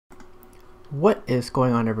What is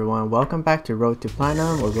going on, everyone? Welcome back to Road to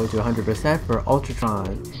Platinum or Road to 100% for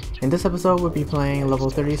Ultratron. In this episode we'll be playing level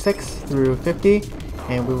 36 through 50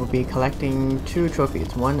 and we will be collecting two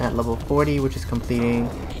trophies. One at level 40, which is completing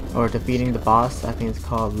or defeating the boss, I think it's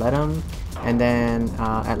called Letum, and then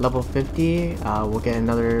at level 50 we'll get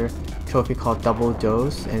another trophy called Double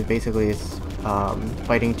Dose, and basically it's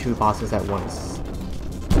fighting two bosses at once.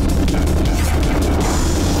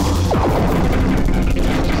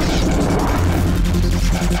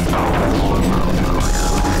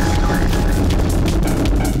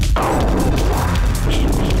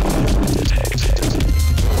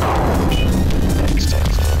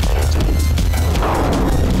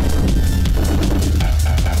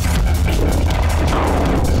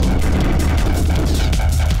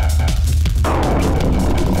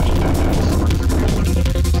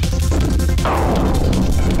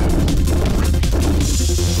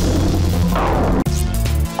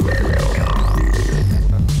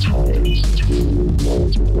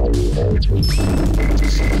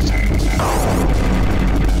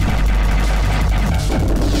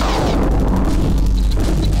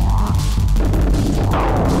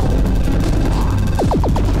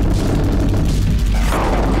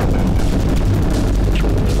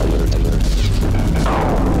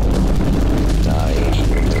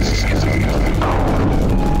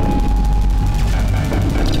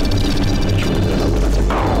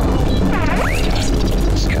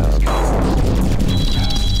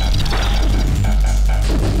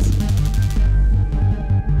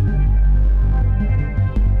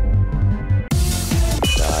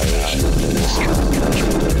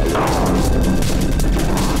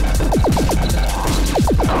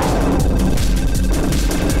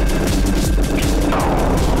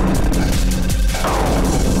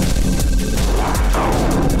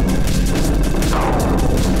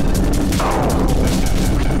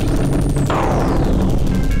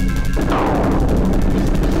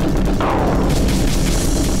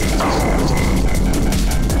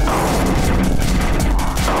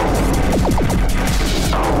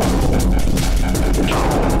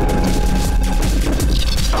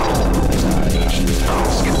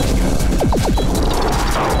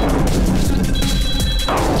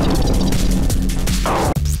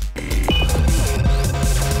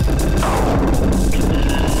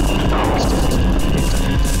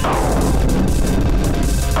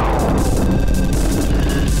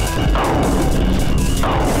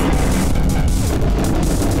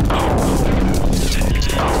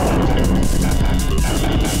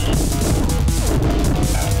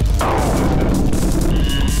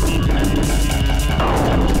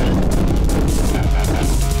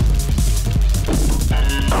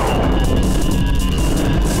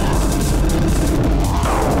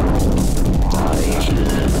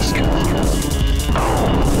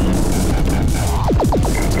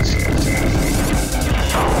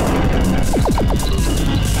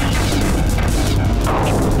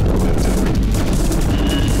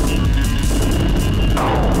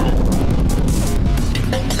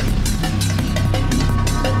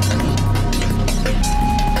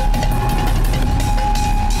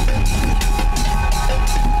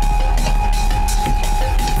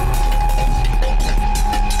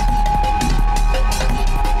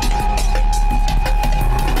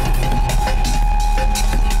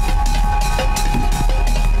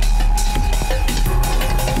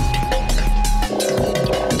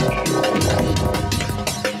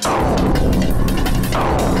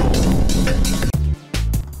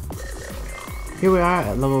 Here we are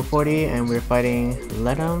at level 40 and we're fighting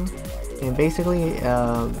Letum, and basically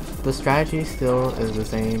the strategy still is the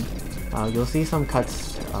same. You'll see some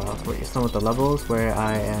cuts for some of the levels where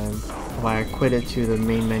I quitted to the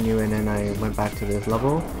main menu and then I went back to this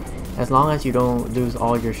level. As long as you don't lose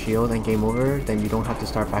all your shield and game over, then you don't have to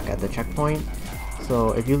start back at the checkpoint.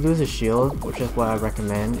 So if you lose a shield, which is what I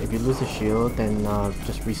recommend, if you lose a shield then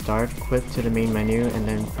just restart, quit to the main menu and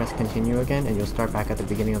then press continue again and you'll start back at the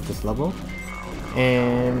beginning of this level.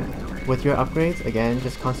 And with your upgrades, again,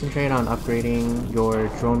 just concentrate on upgrading your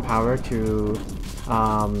drone power to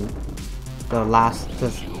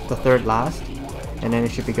the third last, and then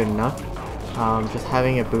it should be good enough. Just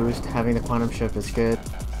having a boost, having the quantum shift is good,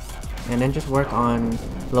 and then just work on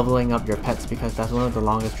leveling up your pets, because that's one of the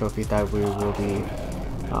longest trophies that we will be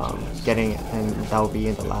getting, and that will be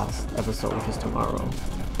in the last episode, which is tomorrow.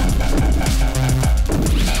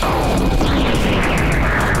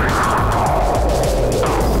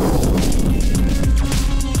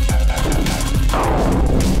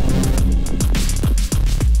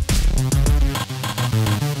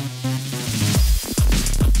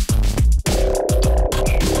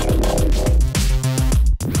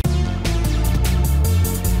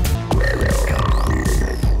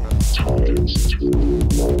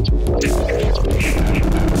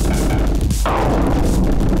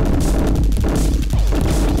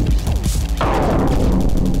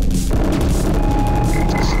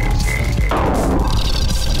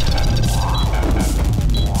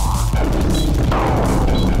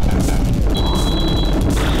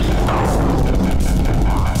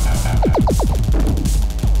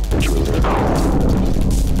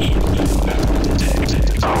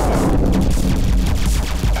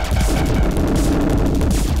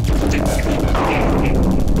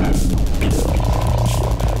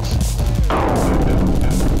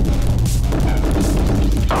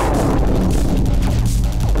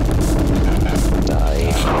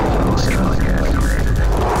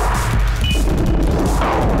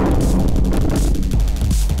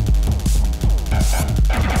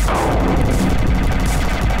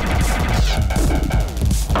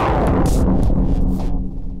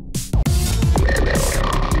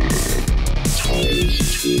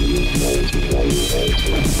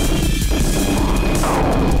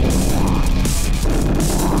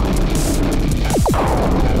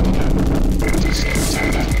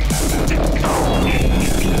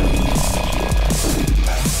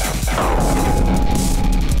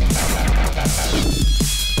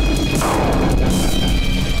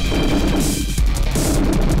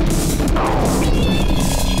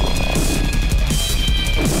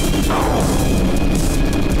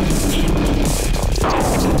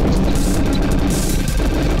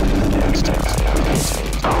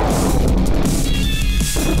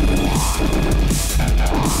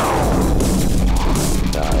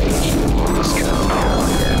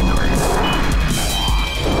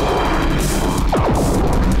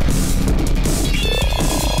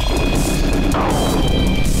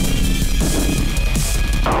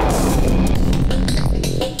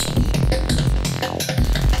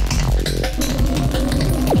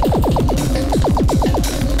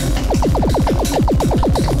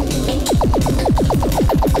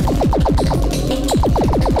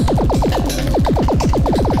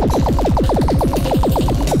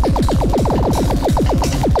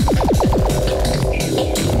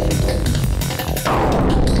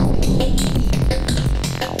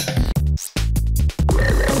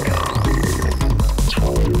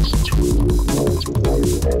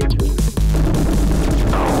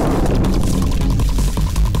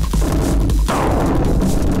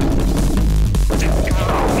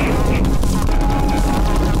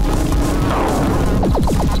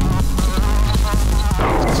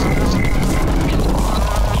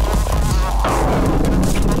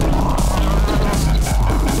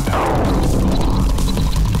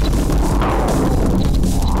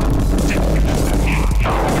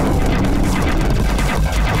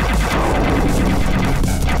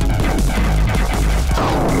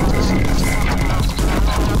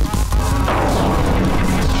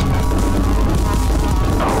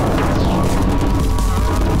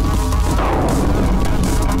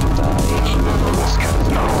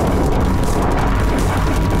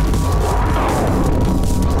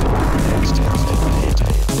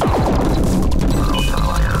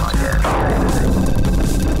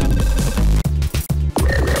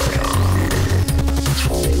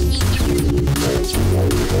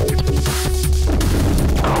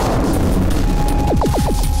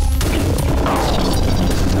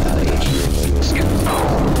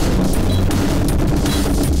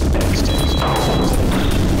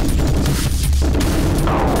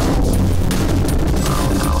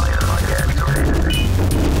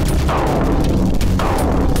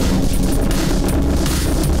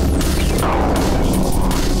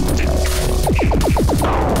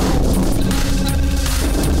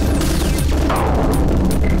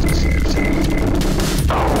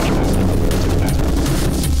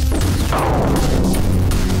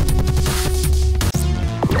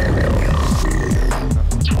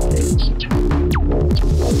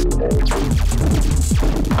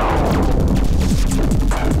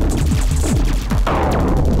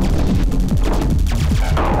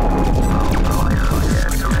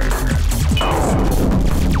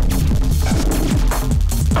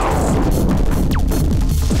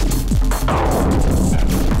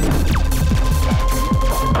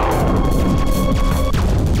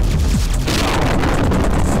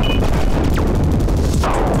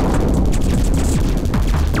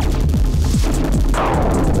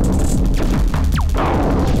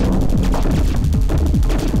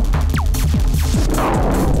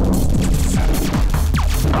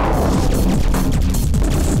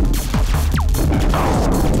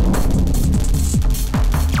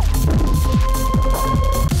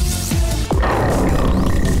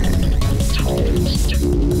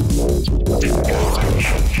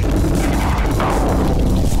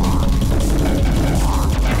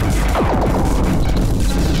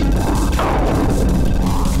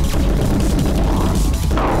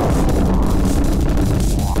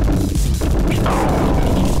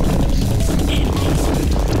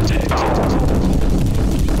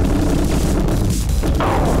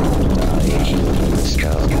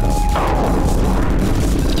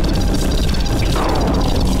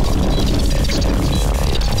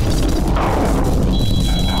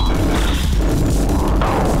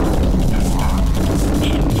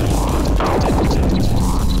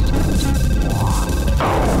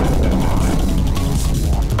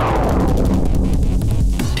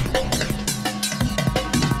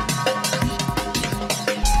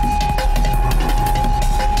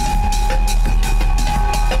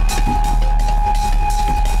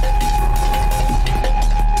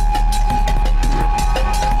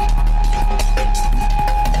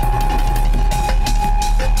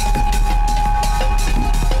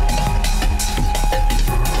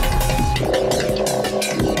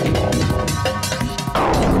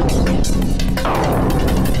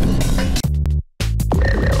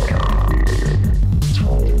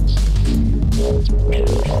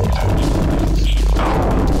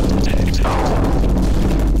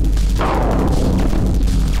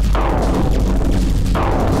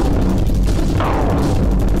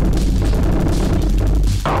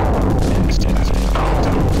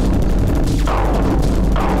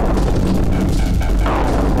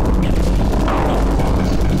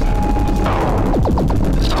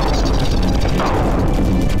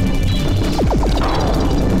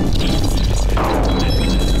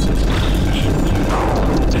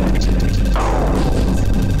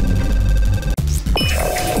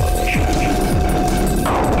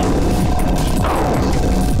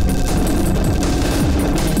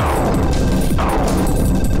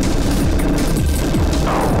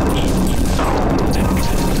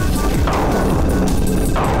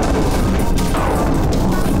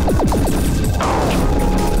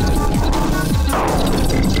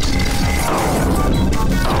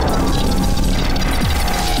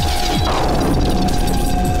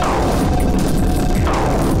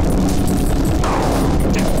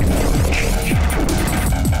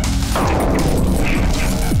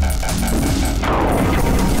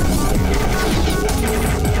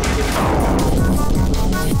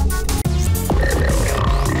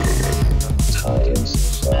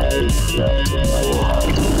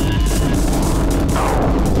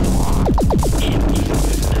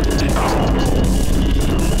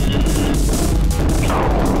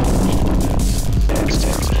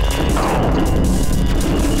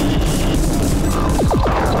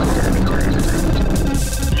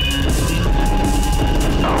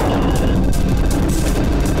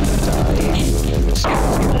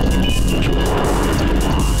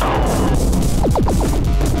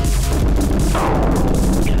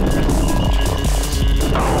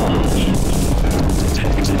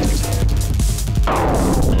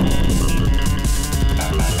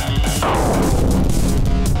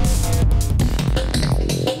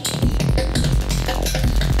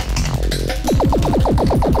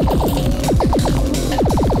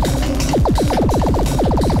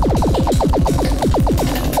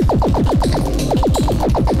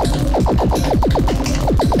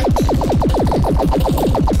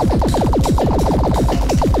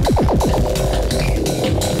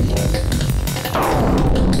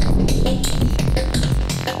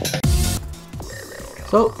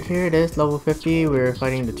 So here it is, level 50. We're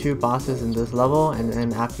fighting the 2 bosses in this level, and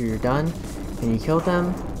then after you're done and you kill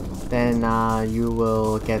them, then you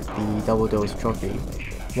will get the double dose trophy.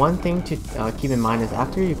 One thing to keep in mind is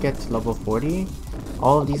after you get to level 40,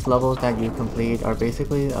 all of these levels that you complete are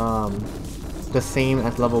basically the same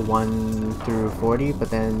as level 1 through 40, but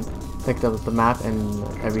then like the map and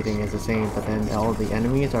everything is the same, but then all the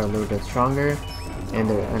enemies are a little bit stronger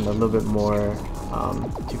and a little bit more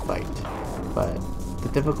to fight. But the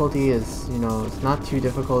difficulty is, you know, it's not too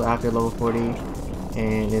difficult after level 40,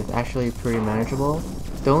 and it's actually pretty manageable.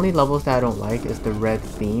 The only levels that I don't like is the red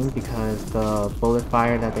theme, because the bullet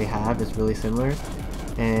fire that they have is really similar,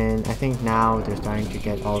 and I think now they're starting to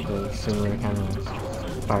get all the similar kind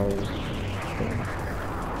of fire thing.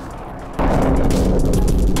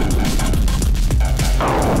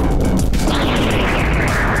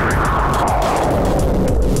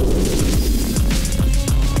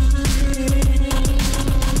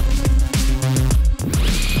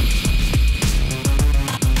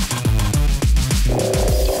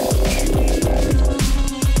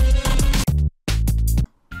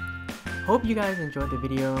 Hope you guys enjoyed the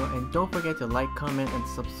video, and don't forget to like, comment, and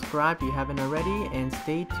subscribe if you haven't already, and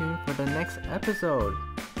stay tuned for the next episode.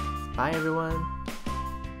 Bye everyone!